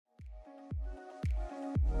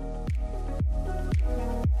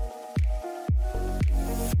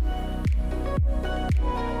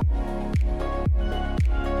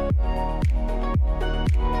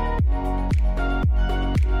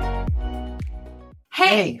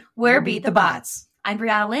Hey, we're Beat the Bots. I'm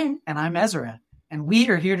Brianna Lynn. And I'm Ezra. And we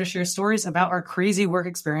are here to share stories about our crazy work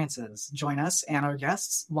experiences. Join us and our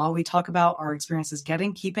guests while we talk about our experiences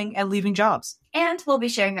getting, keeping, and leaving jobs. And we'll be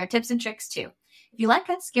sharing our tips and tricks too. If you like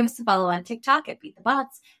us, give us a follow on TikTok at Beat the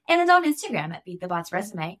Bots and on Instagram at Beat the Bots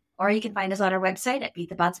Resume. Or you can find us on our website at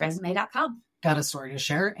beatthebotsresume.com. Got a story to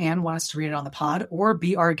share and want us to read it on the pod or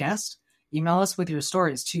be our guest? Email us with your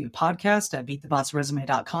stories to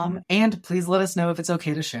podcast@beatthebotsresume.com. And please let us know if it's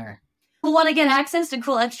okay to share. We'll want to get access to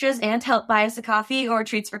cool extras and help buy us a coffee or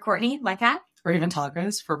treats for Courtney, my cat. Or even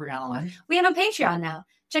tacos for Brianna Lynn. We have a Patreon now.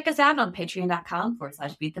 Check us out on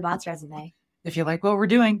patreon.com/beatthebotsresume. If you like what we're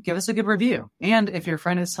doing, give us a good review. And if your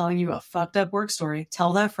friend is telling you a fucked up work story,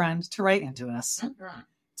 tell that friend to write into us.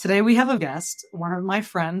 Today we have a guest, one of my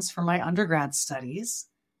friends from my undergrad studies.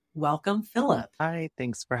 Welcome, Philip. Hi,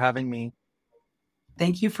 thanks for having me.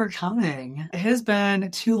 Thank you for coming. It has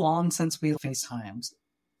been too long since we FaceTimed.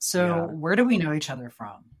 So Where do we know each other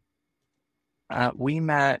from? We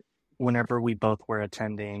met whenever we both were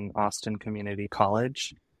attending Austin Community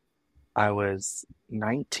College. I was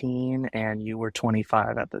 19 and you were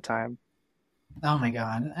 25 at the time. Oh my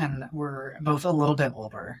God. And we're both a little bit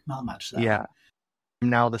older. Not much though. Yeah. I'm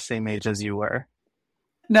now the same age as you were.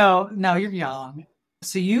 No, you're young.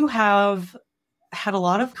 So you have had a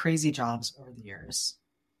lot of crazy jobs over the years.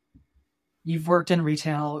 You've worked in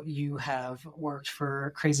retail. You have worked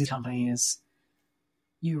for crazy companies.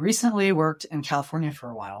 You recently worked in California for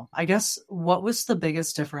a while. I guess, what was the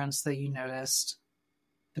biggest difference that you noticed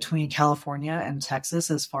between California and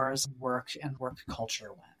Texas as far as work and work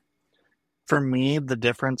culture went? For me, the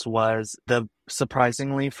difference was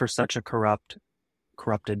surprisingly for such a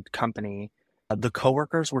corrupted company, the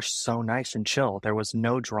coworkers were so nice and chill. There was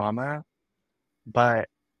no drama, but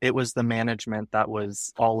it was the management that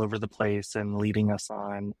was all over the place and leading us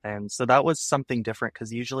on. And so that was something different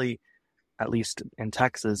because usually, at least in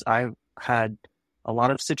Texas, I've had a lot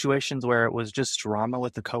of situations where it was just drama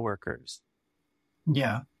with the coworkers.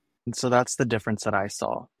 Yeah. And so that's the difference that I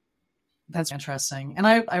saw. That's interesting. And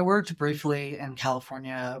I worked briefly in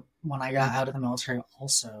California when I got out of the military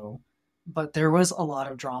also, but there was a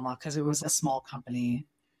lot of drama because it was a small company.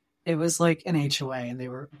 It was like an HOA and they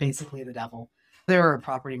were basically the devil. They were a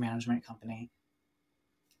property management company.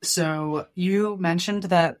 So you mentioned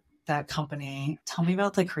that company. Tell me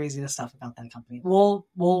about the craziest stuff about that company. We'll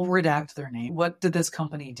redact their name. What did this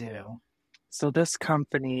company do? So this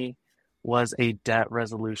company was a debt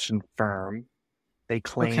resolution firm. They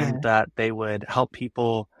claimed that they would help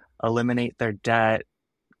people eliminate their debt,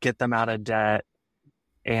 get them out of debt,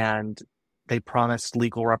 and they promised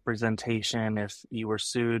legal representation if you were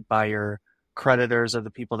sued by your creditors or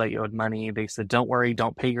the people that you owed money. They said, don't worry,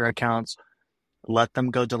 don't pay your accounts, let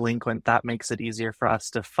them go delinquent. That makes it easier for us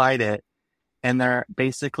to fight it. And they're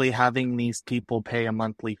basically having these people pay a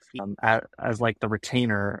monthly fee as like the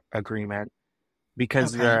retainer agreement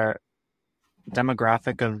because the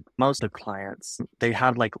demographic of most of the clients, they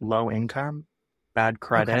had like low income, bad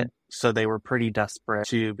credit. So they were pretty desperate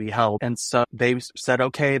to be helped. And so they said,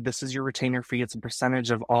 okay, this is your retainer fee. It's a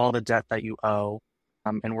percentage of all the debt that you owe.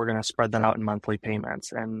 And we're going to spread that out in monthly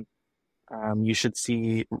payments. And you should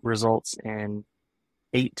see results in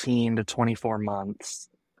 18 to 24 months.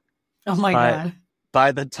 Oh my God.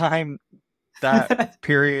 By the time that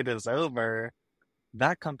period is over,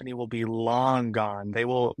 that company will be long gone. They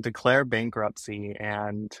will declare bankruptcy.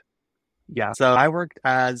 And so I worked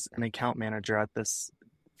as an account manager at this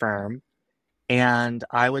firm, and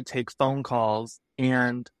I would take phone calls,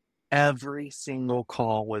 and every single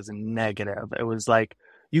call was negative. It was like,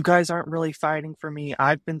 you guys aren't really fighting for me.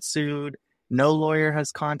 I've been sued. No lawyer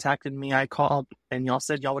has contacted me. I called and y'all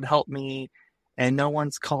said y'all would help me, and no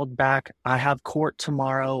one's called back. I have court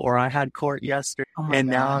tomorrow, or I had court yesterday,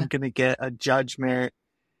 now I'm going to get a judgment.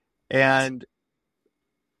 And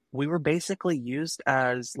we were basically used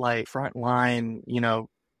as like frontline,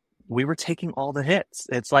 we were taking all the hits.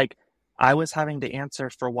 It's like I was having to answer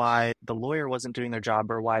for why the lawyer wasn't doing their job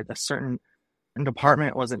or why a certain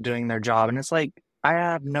department wasn't doing their job. And it's like, I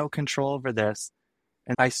have no control over this.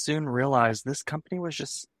 And I soon realized this company was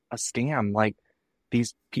just a scam. Like,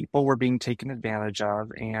 these people were being taken advantage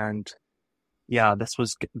of. And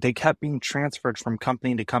they kept being transferred from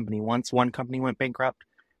company to company. Once one company went bankrupt,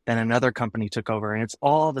 then another company took over. And it's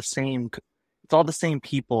all the same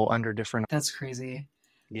people under different. That's crazy.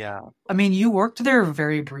 Yeah. I mean, you worked there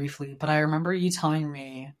very briefly, but I remember you telling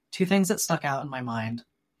me two things that stuck out in my mind.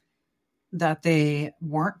 That they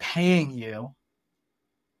weren't paying you,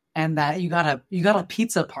 and that you got a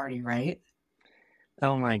pizza party, right?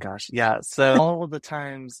 Oh my gosh. Yeah. So all of the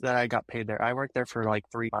times that I got paid there, I worked there for like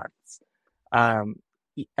 3 months.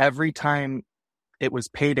 every time it was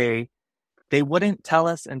payday, they wouldn't tell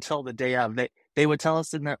us until the day of. They would tell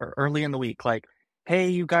us in the early in the week, like, "Hey,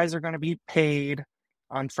 you guys are going to be paid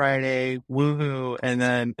on Friday, woohoo!" And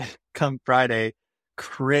then come Friday,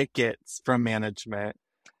 crickets from management,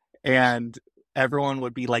 and everyone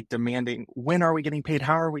would be like demanding, "When are we getting paid?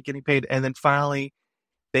 How are we getting paid?" And then finally,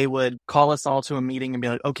 they would call us all to a meeting and be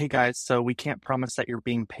like, "Okay, guys, so we can't promise that you're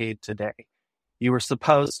being paid today. You were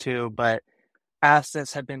supposed to, but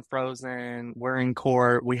assets have been frozen. We're in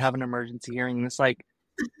court. We have an emergency hearing." And it's like,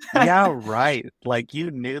 yeah, right. Like you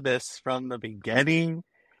knew this from the beginning,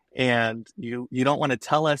 and you don't want to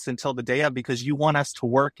tell us until the day of because you want us to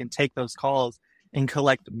work and take those calls and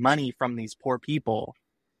collect money from these poor people.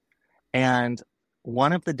 And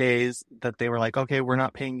one of the days that they were like, "Okay, we're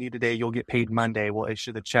not paying you today. You'll get paid Monday. We'll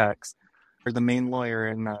issue the checks." Or the main lawyer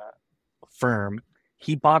in the firm,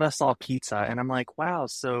 he bought us all pizza. And I'm like, wow,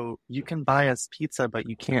 so you can buy us pizza, but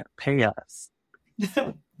you can't pay us.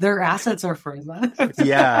 Their assets are frozen.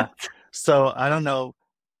 Yeah. So I don't know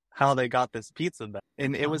how they got this pizza back.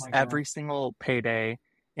 And it Oh was my every God. single payday.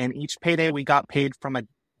 And each payday we got paid from a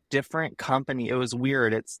different company. It was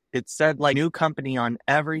weird. It said like new company on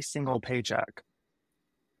every single paycheck.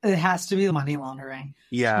 It has to be money laundering.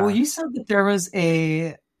 Well, Yeah. you said that there was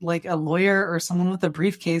a lawyer or someone with a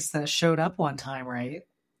briefcase that showed up one time, right?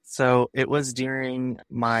 So it was during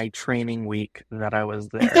my training week that I was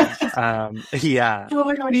there. Yeah. Oh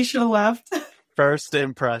my God, he should have left. First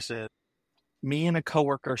impression. Me and a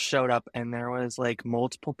coworker showed up and there was like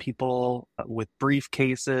multiple people with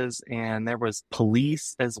briefcases and there was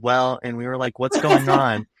police as well. And we were like, what's going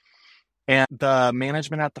on? And the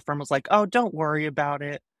management at the firm was like, oh, don't worry about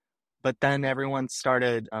it. But then everyone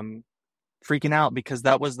started freaking out because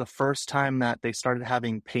that was the first time that they started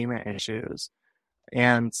having payment issues.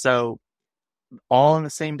 And so all in the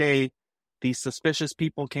same day, these suspicious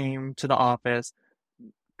people came to the office.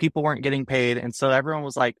 People weren't getting paid. And so everyone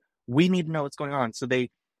was like, we need to know what's going on. So they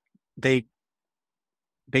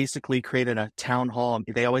basically created a town hall.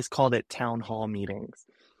 They always called it town hall meetings.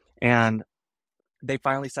 And they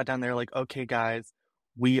finally sat down there like, okay, guys,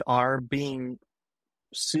 we are being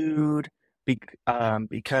sued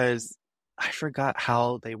because I forgot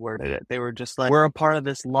how they worded it. They were just like, we're a part of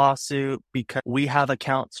this lawsuit because we have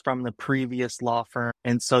accounts from the previous law firm.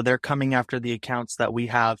 And so they're coming after the accounts that we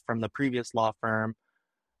have from the previous law firm.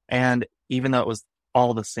 And even though it was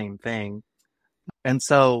all the same thing. And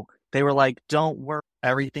so they were like, don't worry,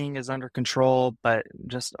 everything is under control. But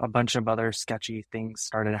just a bunch of other sketchy things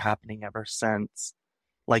started happening ever since.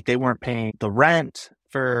 Like they weren't paying the rent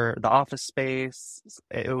for the office space.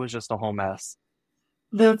 It was just a whole mess.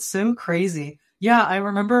 That's so crazy. Yeah, I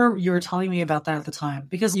remember you were telling me about that at the time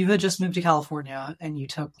because you had just moved to California and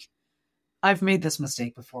I've made this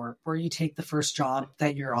mistake before where you take the first job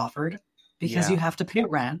that you're offered because Yeah. you have to pay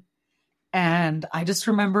rent. And I just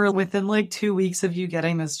remember within like 2 weeks of you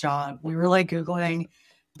getting this job, we were like Googling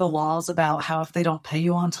the laws about how if they don't pay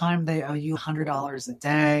you on time, they owe you $100 a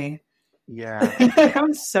day. Yeah. It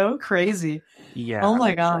was so crazy. Yeah. Oh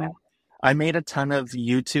my God. I made a ton of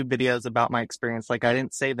YouTube videos about my experience. Like I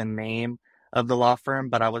didn't say the name of the law firm,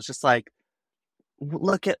 but I was just like,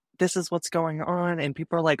 look at this is what's going on. And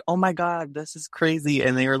people are like, oh my God, this is crazy.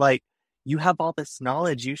 And they were like, you have all this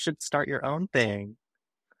knowledge. You should start your own thing.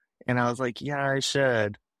 And I was like, yeah, I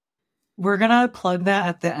should. We're going to plug that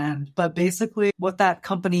at the end. But basically, what that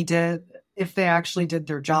company did, if they actually did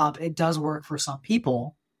their job, it does work for some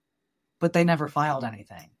people, but they never filed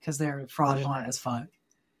anything because they're fraudulent as fuck.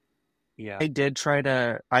 Yeah.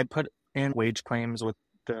 I put in wage claims with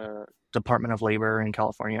the Department of Labor in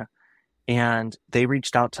California, and they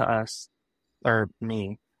reached out to us, or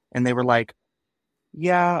me, and they were like,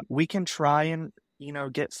 yeah, we can try and,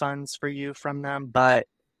 get funds for you from them, but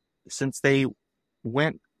since they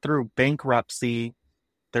went through bankruptcy,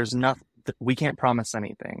 there's nothing, we can't promise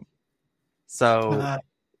anything. So,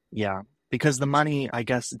 yeah, because the money, I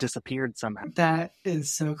guess, disappeared somehow. That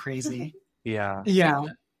is so crazy. Yeah. Yeah.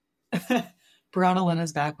 Brianna Lynn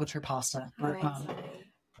is back with her pasta.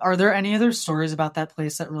 Are there any other stories about that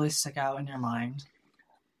place that really stick out in your mind?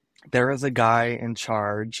 There is a guy in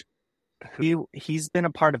charge. He's been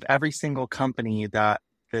a part of every single company that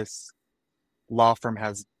this law firm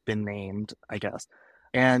has been named, I guess.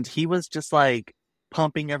 And he was just like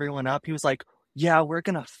pumping everyone up. He was like, yeah, we're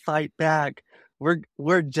gonna fight back.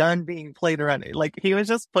 We're done being played around. Like he was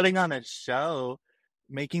just putting on a show,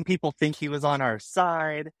 making people think he was on our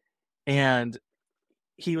side. And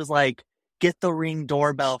he was like, get the Ring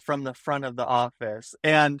doorbell from the front of the office.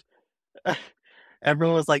 And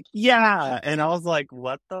everyone was like, yeah. And I was like,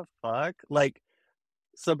 what the fuck? Like,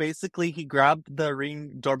 So basically, he grabbed the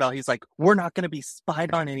Ring doorbell. He's like, "We're not going to be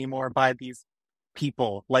spied on anymore by these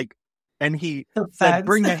people." Like, and he The said, feds.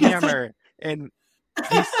 "Bring the hammer." And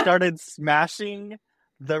he started smashing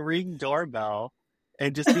the Ring doorbell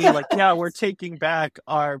and just being like, "Yeah, we're taking back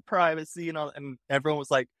our privacy," and all. And everyone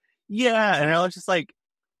was like, "Yeah." And I was just like,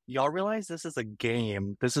 y'all realize this is a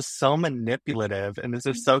game. This is so manipulative and this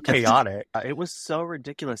is so chaotic. It was so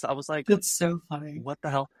ridiculous. I was like, That's so funny. what the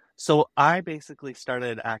hell? So I basically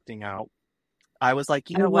started acting out. I was like,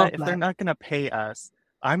 you I know love what? If they're that. not going to pay us,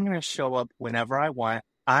 I'm going to show up whenever I want.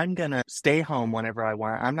 I'm going to stay home whenever I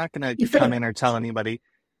want. I'm not going to come in or tell anybody.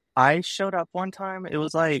 I showed up one time. It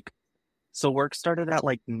was like, so work started at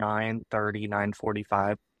like 9:30,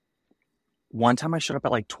 9:45. One time I showed up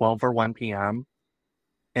at like 12 or 1 p.m.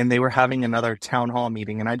 and they were having another town hall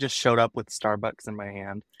meeting, and I just showed up with Starbucks in my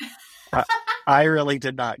hand. I, I really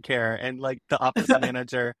did not care. And like the office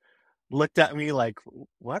manager looked at me like,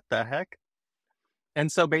 what the heck?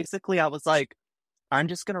 And so basically I was like, I'm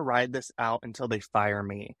just going to ride this out until they fire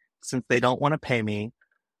me. Since they don't want to pay me,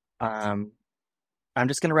 um, I'm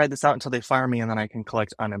just going to ride this out until they fire me, and then I can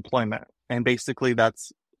collect unemployment. And basically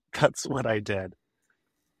that's what I did.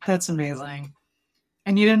 That's amazing.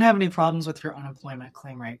 And you didn't have any problems with your unemployment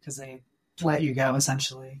claim, right? Because they let you go,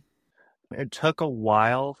 essentially. It took a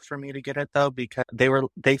while for me to get it though, because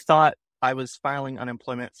they thought I was filing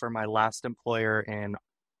unemployment for my last employer in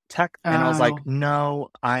tech. And I was like, Oh, no,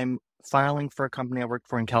 I'm filing for a company I worked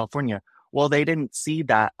for in California. Well, they didn't see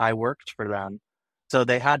that I worked for them. So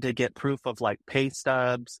they had to get proof of like pay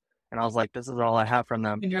stubs. And I was like, this is all I have from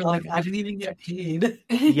them. and you're like, I didn't even get paid.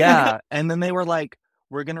 Yeah. And then they were like,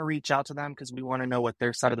 we're going to reach out to them because we want to know what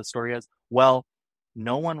their side of the story is. Well,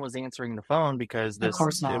 no one was answering the phone because Of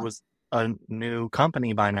course it not. was a new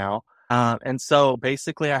company by now. And so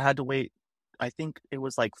basically I had to wait, I think it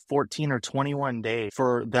was like 14 or 21 days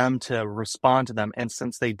for them to respond to them. And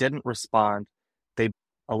since they didn't respond, they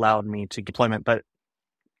allowed me to get employment. But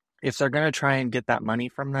if they're going to try and get that money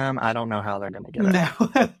from them, I don't know how they're going to get it.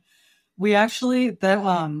 No. We actually, that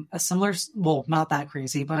a similar, well, not that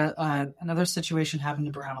crazy, but another situation happened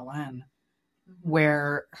to Brown Lynn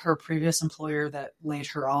where her previous employer that laid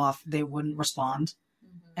her off, they wouldn't respond.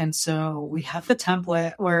 And so we have the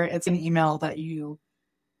template where it's an email that you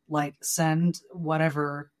like send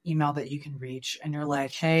whatever email that you can reach. And you're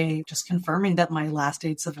like, hey, just confirming that my last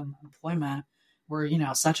dates of employment were,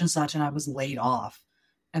 such and such, and I was laid off.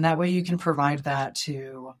 And that way you can provide that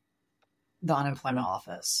to the unemployment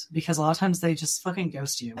office, because a lot of times they just fucking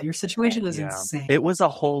ghost you. Your situation is insane. It was a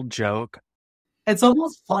whole joke. It's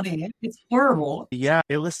almost funny. It's horrible. Yeah,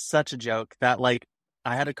 it was such a joke that like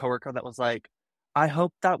I had a coworker that was like, I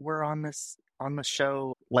hope that we're on the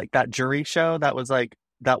show, like that jury show that was like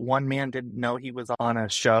that one man didn't know he was on a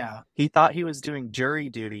show. Yeah. He thought he was doing jury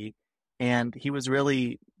duty, and he was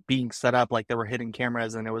really being set up like there were hidden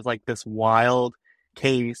cameras, and it was like this wild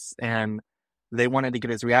case, and they wanted to get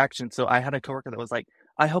his reaction. So I had a coworker that was like,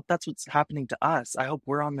 I hope that's what's happening to us. I hope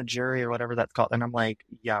we're on the jury or whatever that's called. And I'm like,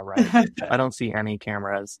 yeah, right. I don't see any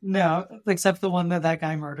cameras. No, except the one that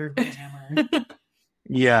guy murdered with a hammer.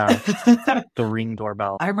 Yeah. The Ring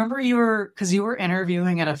doorbell. I remember you were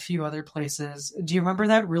interviewing at a few other places. Do you remember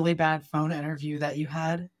that really bad phone interview that you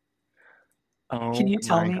had? Oh, can you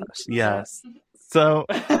tell me? Gosh. Yes. So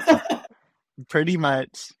pretty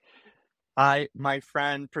much my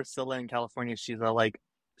friend Priscilla in California, she's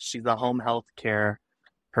a home health care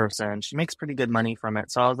person. She makes pretty good money from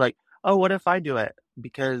it. So I was like, oh, what if I do it?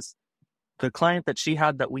 Because the client that she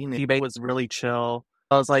had that we knew was really chill.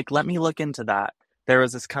 I was like, let me look into that. There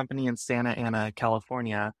was this company in Santa Ana,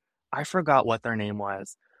 California. I forgot what their name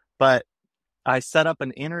was, but I set up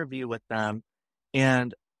an interview with them,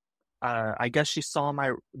 and I guess she saw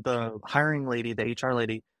the hiring lady, the HR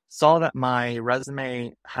lady, saw that my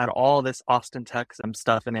resume had all this Austin, Texas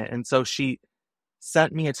stuff in it. And so she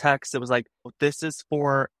sent me a text. It was like, this is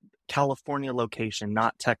for California location,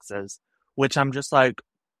 not Texas, which I'm just like,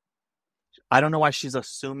 I don't know why she's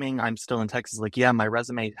assuming I'm still in Texas. Like, yeah, my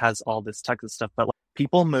resume has all this Texas stuff, but like,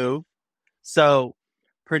 people move. So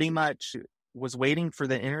pretty much was waiting for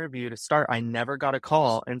the interview to start. I never got a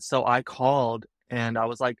call. And so I called and I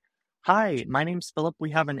was like, hi, my name's Philip.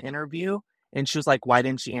 We have an interview. And she was like, why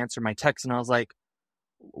didn't you answer my text? And I was like,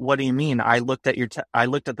 what do you mean? I looked at I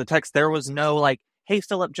looked at the text. There was no like, hey,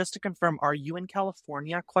 Philip, just to confirm, are you in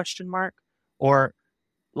California? ? Or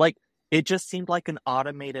like, it just seemed like an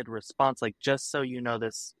automated response. Like, just so you know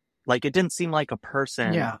this, like, it didn't seem like a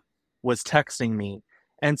person was texting me.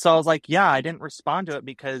 And so I was like, yeah, I didn't respond to it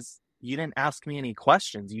because you didn't ask me any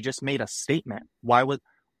questions. You just made a statement. What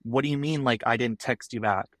do you mean? Like, I didn't text you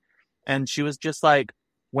back? And she was just like,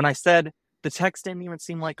 when I said the text didn't even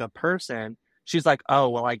seem like a person, she's like, oh,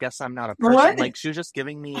 well, I guess I'm not a person. What? Like, she was just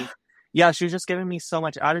giving me, yeah, she was just giving me so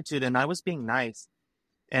much attitude, and I was being nice.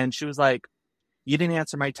 And she was like, you didn't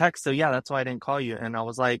answer my text, so yeah, that's why I didn't call you. And I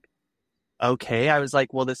was like, okay. I was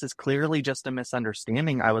like, well, this is clearly just a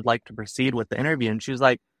misunderstanding. I would like to proceed with the interview. And she was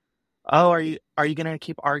like, oh, are you gonna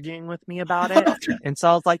keep arguing with me about it? And so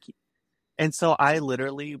I was like, and so I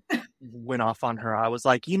literally went off on her. I was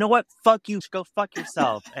like, you know what? Fuck you. Go fuck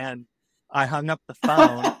yourself. And I hung up the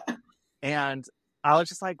phone, and I was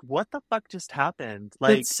just like, what the fuck just happened?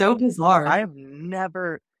 Like, It's so bizarre. I've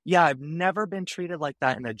never been treated like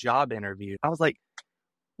that in a job interview. I was like,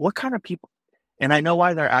 what kind of people? And I know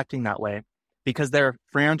why they're acting that way, because they're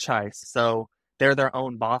franchised. So they're their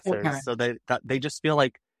own bosses. Okay. So they just feel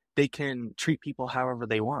like they can treat people however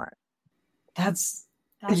they want. That's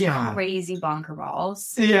That's crazy bonker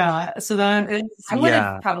balls. Yeah. So then I would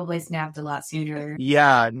have probably snapped a lot sooner.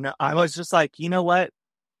 Yeah. No, I was just like, you know what?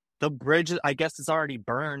 The bridge, I guess, is already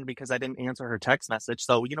burned because I didn't answer her text message.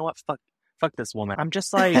 So you know what? Fuck this woman. I'm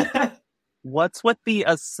just like, what's with the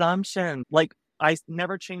assumption? Like, I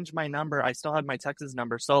never changed my number. I still had my Texas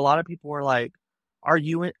number. So a lot of people were like, are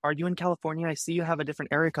you in California? I see you have a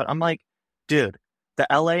different area code. I'm like, dude, the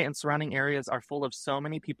LA and surrounding areas are full of so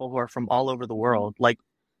many people who are from all over the world. Like,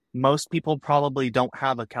 most people probably don't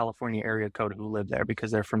have a California area code who live there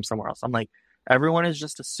because they're from somewhere else. I'm like, everyone is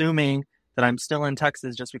just assuming that I'm still in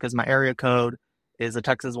Texas just because my area code is a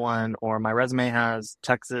Texas one, or my resume has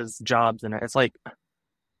Texas jobs in it. It's like,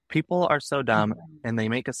 people are so dumb and they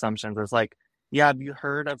make assumptions. It's like, yeah, have you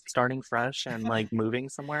heard of starting fresh and like moving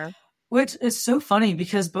somewhere? Which is so funny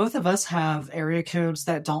because both of us have area codes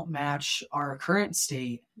that don't match our current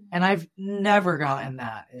state, and I've never gotten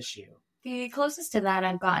that issue. The closest to that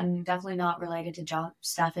I've gotten, definitely not related to job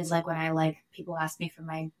stuff, is like when people ask me for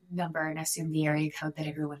my number and assume the area code that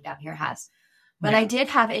everyone down here has. But I did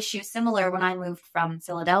have issues similar when I moved from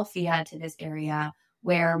Philadelphia to this area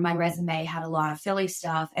where my resume had a lot of Philly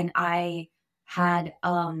stuff, and I had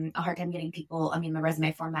a hard time getting people. I mean, my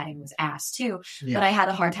resume formatting was ass too, but I had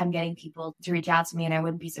a hard time getting people to reach out to me, and I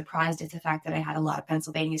wouldn't be surprised if the fact that I had a lot of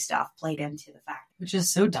Pennsylvania stuff played into the fact. Which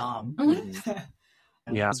is so dumb.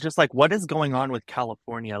 Yeah, it's just like, what is going on with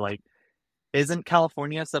California? Like, isn't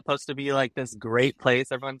California supposed to be like this great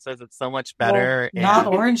place? Everyone says it's so much better. Well, not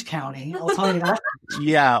Orange County, I'll tell you that.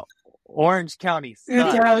 Yeah, Orange County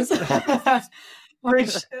sucks.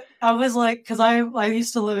 Which I was like, because I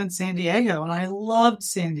used to live in San Diego and I loved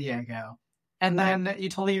San Diego. And then you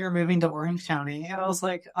told me you were moving to Orange County, and I was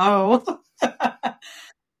like, oh.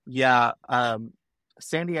 Yeah,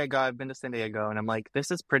 San Diego, I've been to San Diego, and I'm like,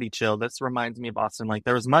 this is pretty chill. This reminds me of Boston. Like,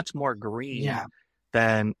 there was much more green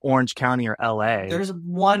than Orange County or LA. There's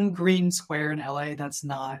one green square in LA that's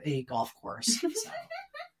not a golf course. So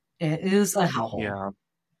it is a hellhole. Yeah.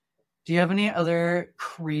 Do you have any other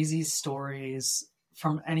crazy stories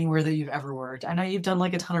from anywhere that you've ever worked? I know you've done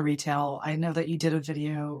like a ton of retail. I know that you did a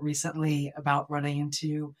video recently about running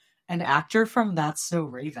into an actor from That's So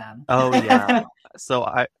Raven. Oh, yeah. So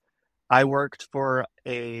I worked for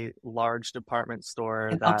a large department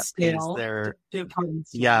store that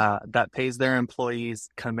pays their employees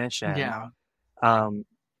commission. Yeah.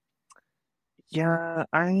 Yeah,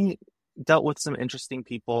 I dealt with some interesting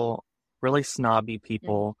people, really snobby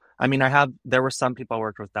people. I mean, there were some people I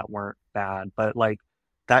worked with that weren't bad, but like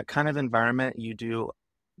that kind of environment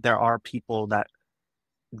there are people that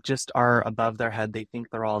just are above their head. They think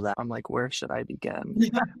they're all that. I'm like, where should I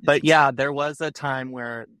begin? But yeah, there was a time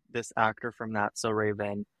where this actor from That's So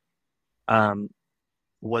Raven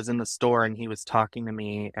was in the store, and he was talking to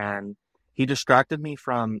me, and he distracted me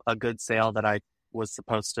from a good sale that I was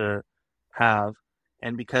supposed to have.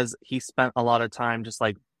 And because he spent a lot of time just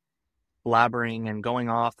like blabbering and going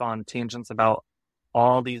off on tangents about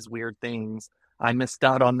all these weird things, I missed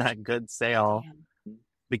out on that good sale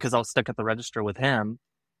because I was stuck at the register with him.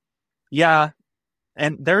 Yeah.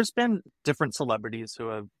 And there's been different celebrities who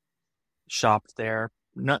have shopped there.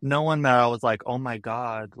 No one that I was like, oh my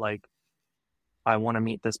God, like I want to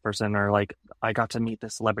meet this person, or like I got to meet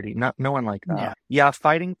this celebrity. No one like that. Yeah,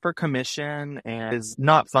 fighting for commission is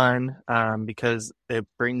not fun because it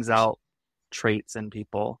brings out traits in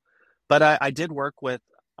people. But I did work with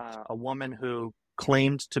a woman who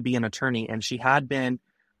claimed to be an attorney, and she had been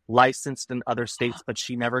licensed in other states, but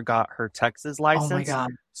she never got her Texas license. Oh my God.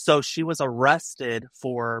 So she was arrested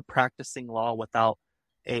for practicing law without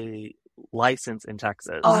a license in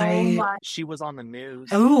Texas. She was on the news.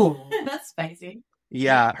 Oh, that's spicy.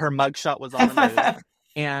 Yeah, her mugshot was on the news.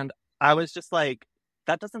 And I was just like,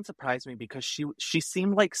 that doesn't surprise me, because she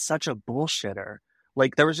seemed like such a bullshitter.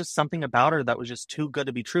 Like there was just something about her that was just too good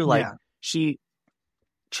to be true. Like Yeah. she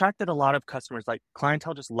attracted a lot of customers. Like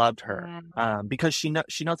clientele just loved her Yeah. because she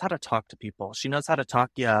knows how to talk to people. She knows how to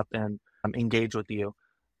talk you up and engage with you.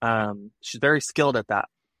 She's very skilled at that.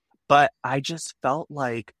 But I just felt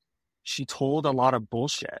like she told a lot of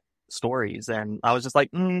bullshit stories, and I was just like,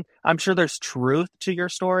 I'm sure there's truth to your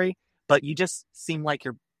story, but you just seem like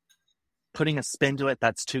you're putting a spin to it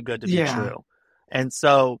that's too good to be Yeah. true. And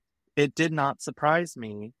so it did not surprise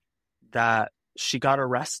me that she got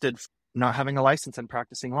arrested for not having a license and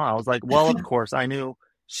practicing law. I was like, well, of course, I knew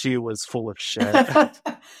she was full of shit.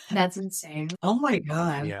 That's insane. Oh my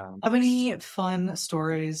God. Yeah. Have any fun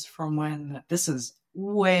stories from when, this is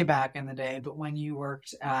way back in the day, but when you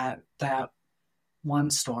worked at that one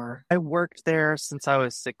store? I worked there since I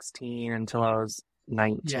was 16 until I was Yeah.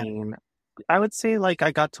 19. I would say like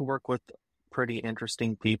I got to work with pretty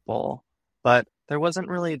interesting people, but there wasn't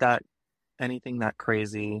really anything that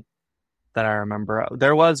crazy that I remember.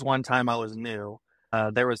 There was one time I was new.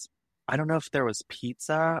 There was, I don't know if there was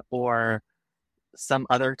pizza or some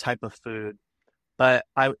other type of food, but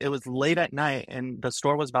it was late at night and the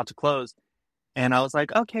store was about to close. And I was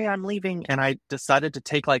like, okay, I'm leaving. And I decided to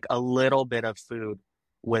take like a little bit of food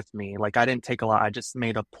with me. Like I didn't take a lot. I just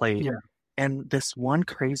made a plate. Yeah. And this one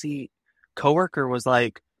crazy coworker was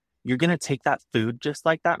like, you're gonna take that food just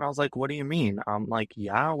like that? And I was like, what do you mean? I'm like,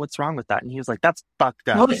 yeah, what's wrong with that? And he was like, that's fucked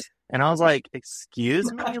up. Oh, And I was like, excuse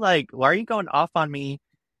me? Like, why are you going off on me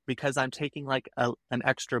because I'm taking like an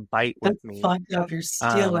extra bite with that's me? fucked up. You're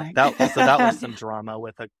stealing. So that was some drama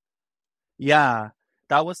with yeah,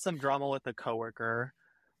 that was some drama with a coworker.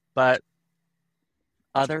 But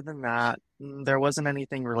other than that, there wasn't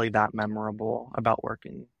anything really that memorable about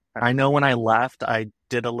working. I know when I left, I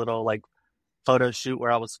did a little like photo shoot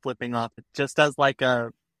where I was flipping off just as like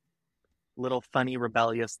a little funny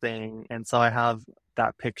rebellious thing. And so I have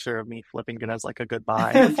that picture of me flipping it as like a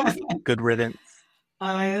goodbye, good riddance.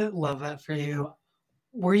 I love that for you.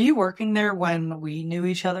 Were you working there when we knew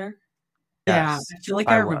each other? Yeah, Yes, I feel like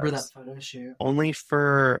I I remember that was. photo shoot.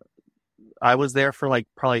 I was there for like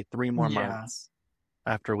probably 3 more Yeah. months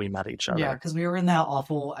after we met each Yeah, other. because we were in that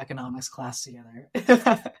awful economics class together.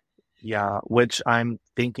 Yeah, which I'm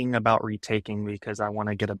thinking about retaking because I want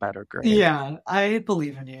to get a better grade. Yeah, I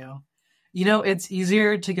believe in you. You know, it's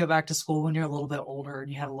easier to go back to school when you're a little bit older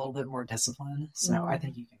and you have a little bit more discipline. So I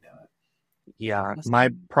think you can do it. Yeah, my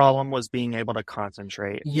problem was being able to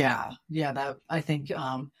concentrate. Yeah, that I think,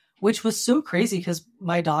 which was so crazy because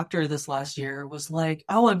my doctor this last year was like,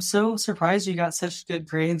 "Oh, I'm so surprised you got such good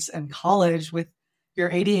grades in college with your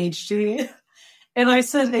ADHD." And I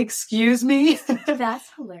said, "Excuse me?"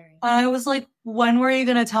 That's hilarious. I was like, "When were you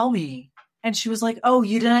gonna tell me?" And she was like, "Oh,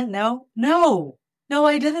 you didn't know?" No,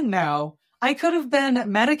 I didn't know. I could have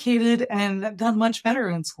been medicated and done much better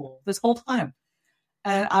in school this whole time.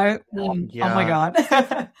 And oh my Yeah,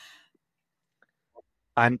 God.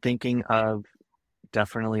 I'm thinking of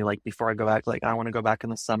definitely like before I go back, like I want to go back in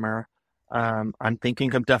the summer. I'm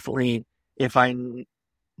thinking of definitely if I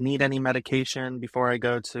need any medication before I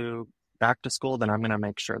go to back to school, then I'm going to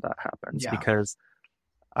make sure that happens Yeah. because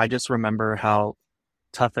I just remember how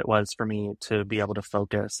tough it was for me to be able to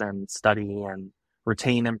focus and study and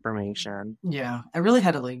retain information. Yeah, I really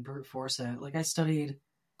had to like brute force it. Like I studied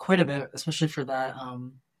quite a bit, especially for that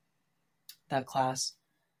class.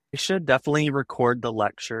 You should definitely record the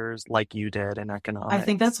lectures like you did in economics. I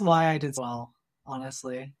think that's why I did well,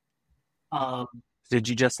 honestly. Did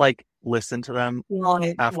you just like listen to them While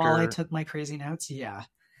I after? took my crazy notes, yeah.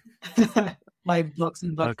 My books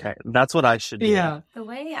and books. Okay, that's what I should do. Yeah. The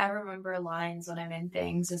way I remember lines when I'm in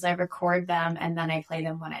things is I record them and then I play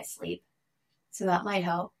them when I sleep. So that might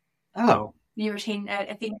help. Oh. You retain, I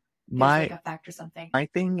think there's My like a fact or something. my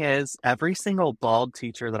thing is every single bald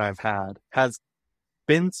teacher that I've had has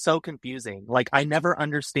been so confusing. Like I never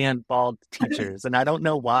understand bald teachers, and I don't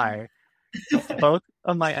know why. Both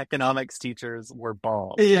of my economics teachers were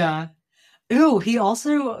bald. Yeah. Ooh,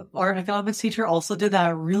 our economics teacher also did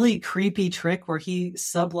that really creepy trick where he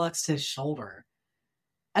subluxed his shoulder.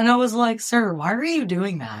 And I was like, "Sir, why are you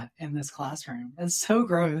doing that in this classroom? It's so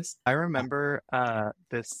gross." I remember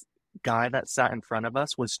this guy that sat in front of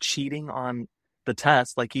us was cheating on the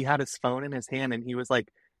test. Like he had his phone in his hand and he was like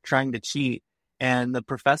trying to cheat. And the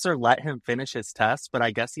professor let him finish his test, but I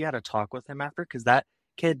guess he had a talk with him after because that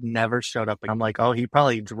kid never showed up. I'm like, oh, he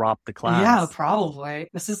probably dropped the class. Yeah, probably.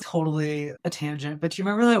 This is totally a tangent, but do you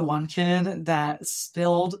remember that one kid that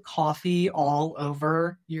spilled coffee all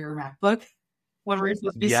over your MacBook when we were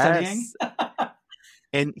supposed to be studying?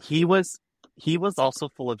 And he was also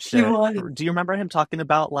full of He shit. was. Do you remember him talking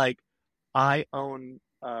about like I own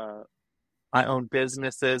I own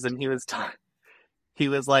businesses, and he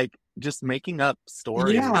was like just making up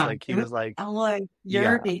stories. Yeah. Like he was like, I'm like, yeah,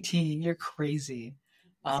 you're 18, you're crazy.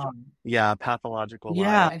 yeah, pathological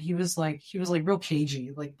Yeah, liar. and he was like real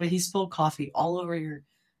cagey, like, but he spilled coffee all over your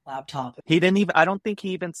laptop. He didn't even, I don't think he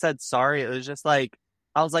even said sorry. It was just like,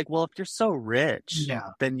 I was like, well, if you're so rich, Yeah.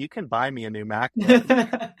 then you can buy me a new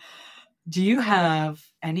MacBook. Do you have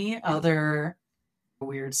any other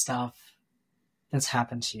weird stuff that's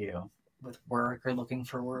happened to you with work or looking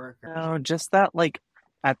for work? No, just that, like,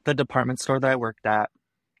 at the department store that I worked at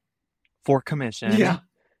for commission, Yeah,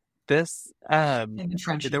 this, in the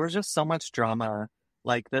trenches. there was just so much drama.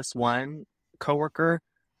 Like this one coworker,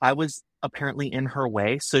 I was apparently in her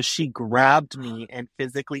way, so she grabbed me and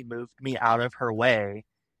physically moved me out of her way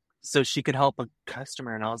so she could help a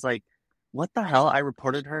customer. And I was like, what the hell? I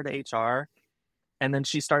reported her to HR. And then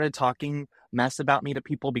she started talking mess about me to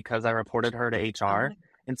people because I reported her to HR.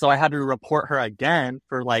 And so I had to report her again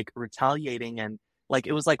for like retaliating. And like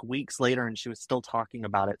it was like weeks later and she was still talking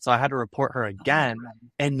about it. So I had to report her again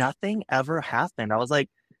and nothing ever happened. I was like,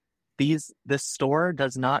 this store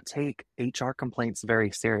does not take HR complaints very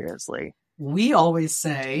seriously. We always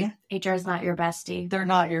say HR is not your bestie. they're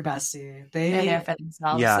not your bestie. They're there for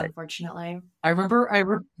themselves, Yeah. unfortunately. I remember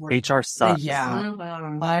HR sucks. Yeah.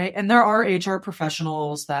 Mhm. And there are HR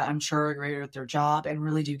professionals that I'm sure are great at their job and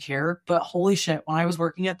really do care. But holy shit, when I was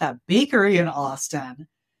working at that bakery in Austin,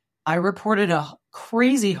 I reported a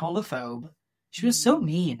crazy homophobe. She was so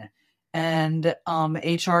mean. And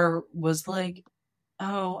HR was like,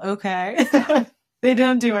 oh, okay. They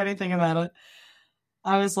didn't do anything about it.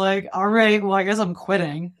 I was like, all right, well, I guess I'm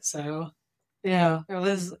quitting. So yeah, it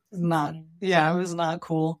was not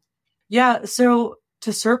cool. Yeah, so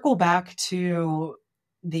to circle back to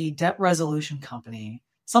the debt resolution company,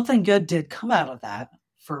 something good did come out of that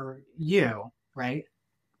for you, right?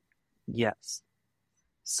 Yes.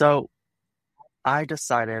 So I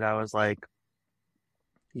decided, I was like,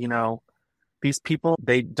 you know, these people,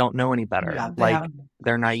 they don't know any better. Yeah, Like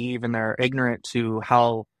they're naive and they're ignorant to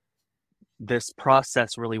how this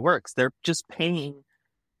process really works. They're just paying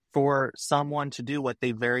for someone to do what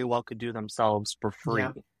they very well could do themselves for free.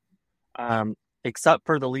 Except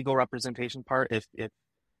for the legal representation part. If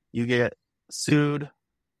you get sued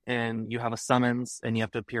and you have a summons and you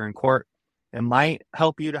have to appear in court, it might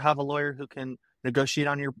help you to have a lawyer who can negotiate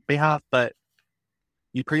on your behalf, but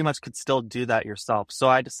you pretty much could still do that yourself. So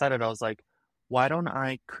I decided, I was like, why don't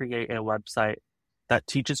I create a website that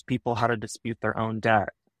teaches people how to dispute their own debt?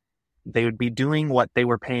 They would be doing what they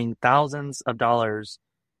were paying thousands of dollars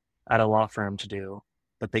at a law firm to do,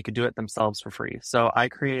 but they could do it themselves for free. So I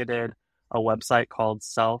created a website called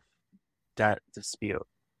Self Debt Dispute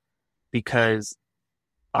because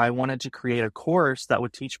I wanted to create a course that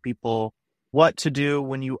would teach people what to do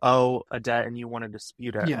when you owe a debt and you want to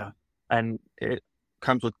dispute it. Yeah. And it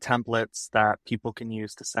comes with templates that people can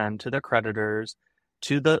use to send to their creditors,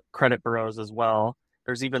 to the credit bureaus as well.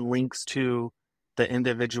 There's even links to the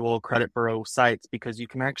individual credit bureau sites because you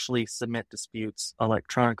can actually submit disputes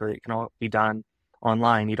electronically. It can all be done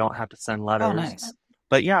online. You don't have to send letters. Oh, nice.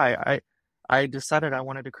 But yeah, I decided I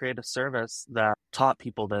wanted to create a service that taught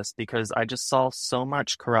people this because I just saw so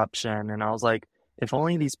much corruption. And I was like, if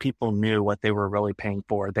only these people knew what they were really paying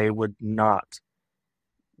for, they would not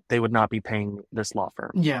be paying this law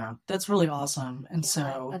firm. Yeah, that's really awesome. And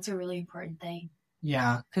so that's a really important thing.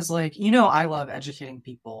 Yeah, because I love educating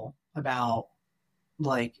people about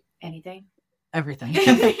anything. Everything.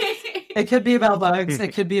 It could be about bugs.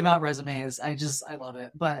 It could be about resumes. I love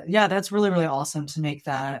it. But yeah, that's really, really awesome to make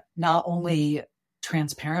that not only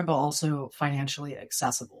transparent, but also financially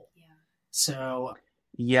accessible. Yeah. So.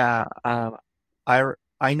 Yeah.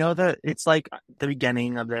 I know that it's like the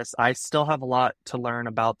beginning of this. I still have a lot to learn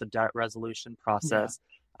about the debt resolution process.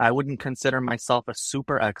 Yeah. I wouldn't consider myself a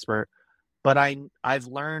super expert, but I've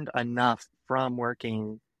learned enough from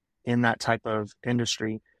working in that type of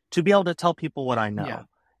industry to be able to tell people what I know. Yeah.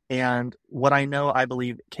 And what I know, I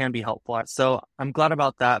believe can be helpful. So I'm glad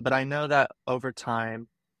about that. But I know that over time,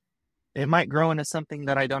 it might grow into something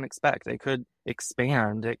that I don't expect. It could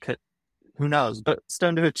expand. It could, who knows? But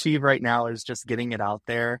stone to achieve right now is just getting it out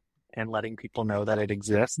there and letting people know that it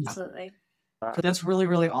exists. Absolutely. That's really,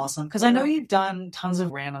 really awesome. Because I know you've done tons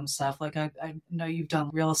of random stuff. Like I know you've done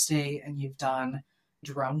real estate and you've done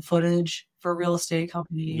drone footage for real estate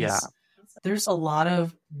companies. Yeah. There's a lot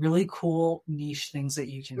of really cool niche things that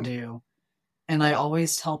you can do. And I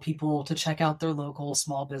always tell people to check out their local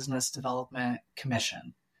small business development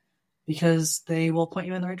commission because they will point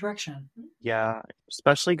you in the right direction. Yeah,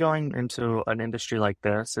 especially going into an industry like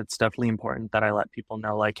this, it's definitely important that I let people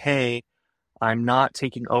know, like, hey, I'm not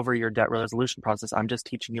taking over your debt resolution process. I'm just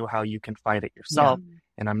teaching you how you can fight it yourself.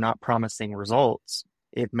 And I'm not promising results.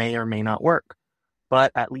 It may or may not work,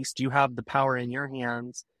 but at least you have the power in your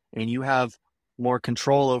hands and you have more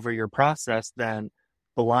control over your process than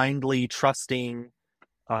blindly trusting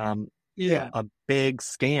a big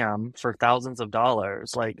scam for thousands of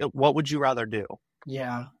dollars. Like, what would you rather do?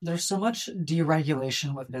 Yeah, there's so much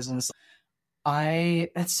deregulation with business.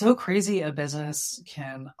 It's so crazy a business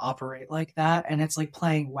can operate like that. And it's like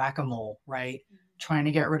playing whack-a-mole, right? Trying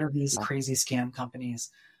to get rid of these crazy scam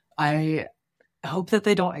companies. I hope that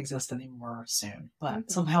they don't exist anymore soon,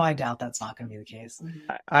 but somehow I doubt that's not going to be the case.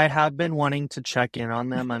 I have been wanting to check in on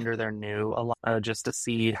them under their new, just to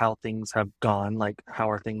see how things have gone. Like,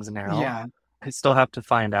 how are things now? Yeah. I still have to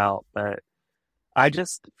find out, but I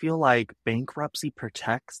just feel like bankruptcy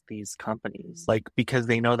protects these companies, like, because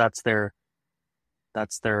they know that's their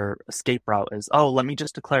escape route is, oh, let me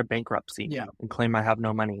just declare bankruptcy and claim I have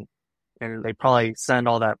no money. And they probably send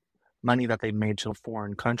all that money that they've made to a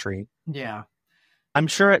foreign country. Yeah. I'm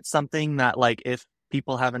sure it's something that, like, if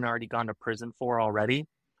people haven't already gone to prison for already,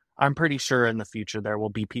 I'm pretty sure in the future there will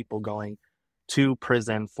be people going to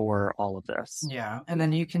prison for all of this. Yeah. And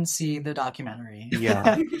then you can see the documentary.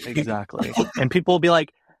 Yeah, exactly. And people will be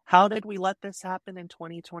like, how did we let this happen in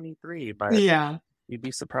 2023? But yeah. You'd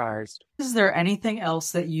be surprised. Is there anything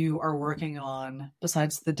else that you are working on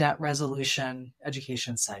besides the debt resolution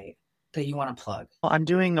education site that you want to plug? Well, I'm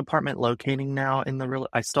doing apartment locating now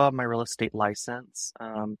I still have my real estate license.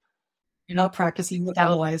 You're not practicing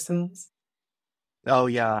without a license? Oh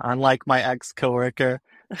yeah, unlike my ex-coworker,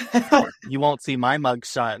 you won't see my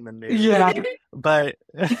mugshot in the news. Yeah.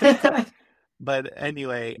 But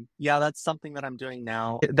anyway, yeah, that's something that I'm doing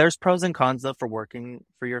now. There's pros and cons though for working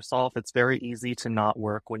for yourself. It's very easy to not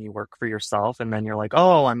work when you work for yourself, and then you're like,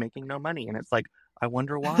 oh, I'm making no money. And it's like, I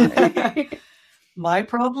wonder why. My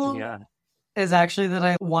problem is actually that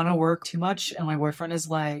I want to work too much, and my boyfriend is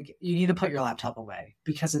like, you need to put your laptop away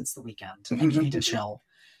because it's the weekend and you need to chill.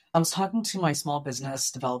 I was talking to my small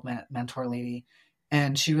business development mentor lady,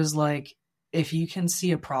 and she was like, if you can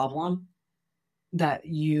see a problem that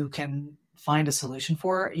you can find a solution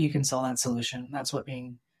for, you can sell that solution. That's what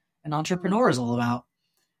being an entrepreneur is all about.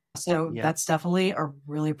 So that's definitely a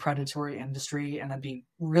really predatory industry, and it'd be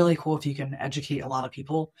really cool if you can educate a lot of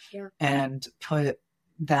people and put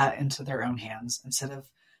that into their own hands instead of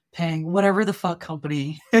paying whatever the fuck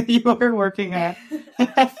company you are working at.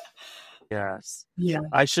 Yes. Yeah.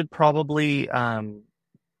 I should probably,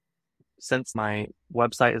 since my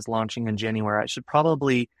website is launching in January, I should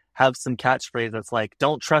probably have some catchphrase that's like,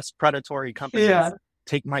 don't trust predatory companies.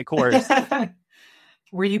 Take my course.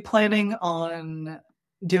 Were you planning on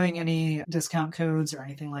doing any discount codes or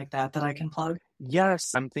anything like that I can plug?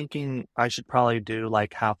 Yes, I'm thinking I should probably do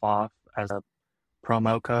like half off as a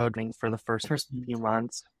promo code for the first few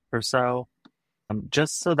months or so,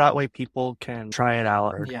 just so that way people can try it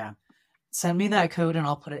out. Yeah. Send me that code and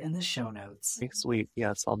I'll put it in the show notes. Sweet.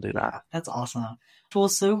 Yes, I'll do that. That's awesome. Well,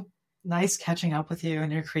 so nice catching up with you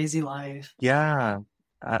in your crazy life. Yeah.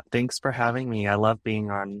 Thanks for having me. I love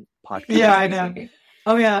being on podcasts. Yeah, I know.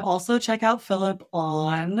 Oh yeah. Also check out Philip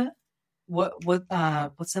on what's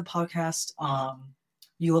the podcast?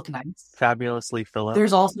 You Look Nice. Fabulously Philip.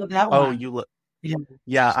 There's also that one. Oh, You Look.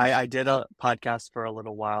 Yeah, I did a podcast for a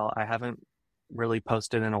little while. I haven't really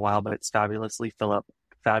posted in a while, but it's Fabulously Philip.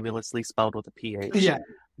 Fabulously spelled with a PH. Yeah.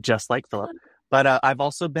 Just like Philip. But I've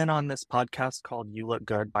also been on this podcast called You Look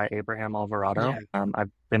Good by Abraham Alvarado. Yeah.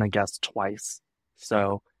 I've been a guest twice.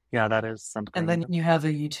 So yeah, that is something. And then you have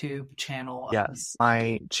a YouTube channel. Yes.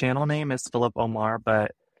 My channel name is Philip Omar,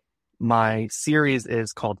 but my series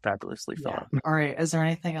is called Fabulously Philip. All right. Is there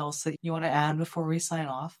anything else that you want to add before we sign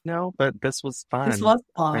off? No, but this was fun. This was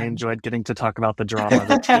fun. I enjoyed getting to talk about the drama of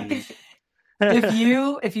the tea.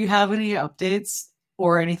 If you have any updates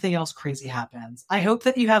or anything else crazy happens, I hope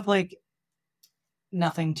that you have like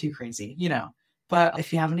nothing too crazy, but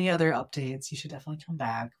if you have any other updates, you should definitely come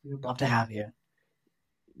back. We would love to have you.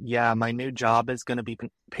 Yeah, my new job is going to be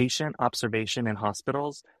patient observation in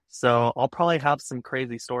hospitals. So I'll probably have some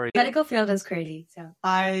crazy stories. Medical field is crazy. So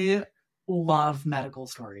I love medical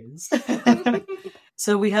stories.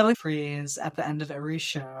 So we have a phrase at the end of every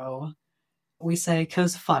show. We say,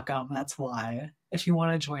 'cause fuck 'em, that's why. If you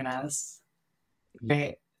want to join us.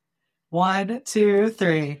 Great. 1, 2,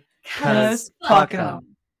 3. 'Cause fuck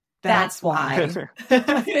 'em. That's why.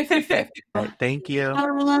 Right, thank you.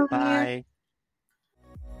 Bye.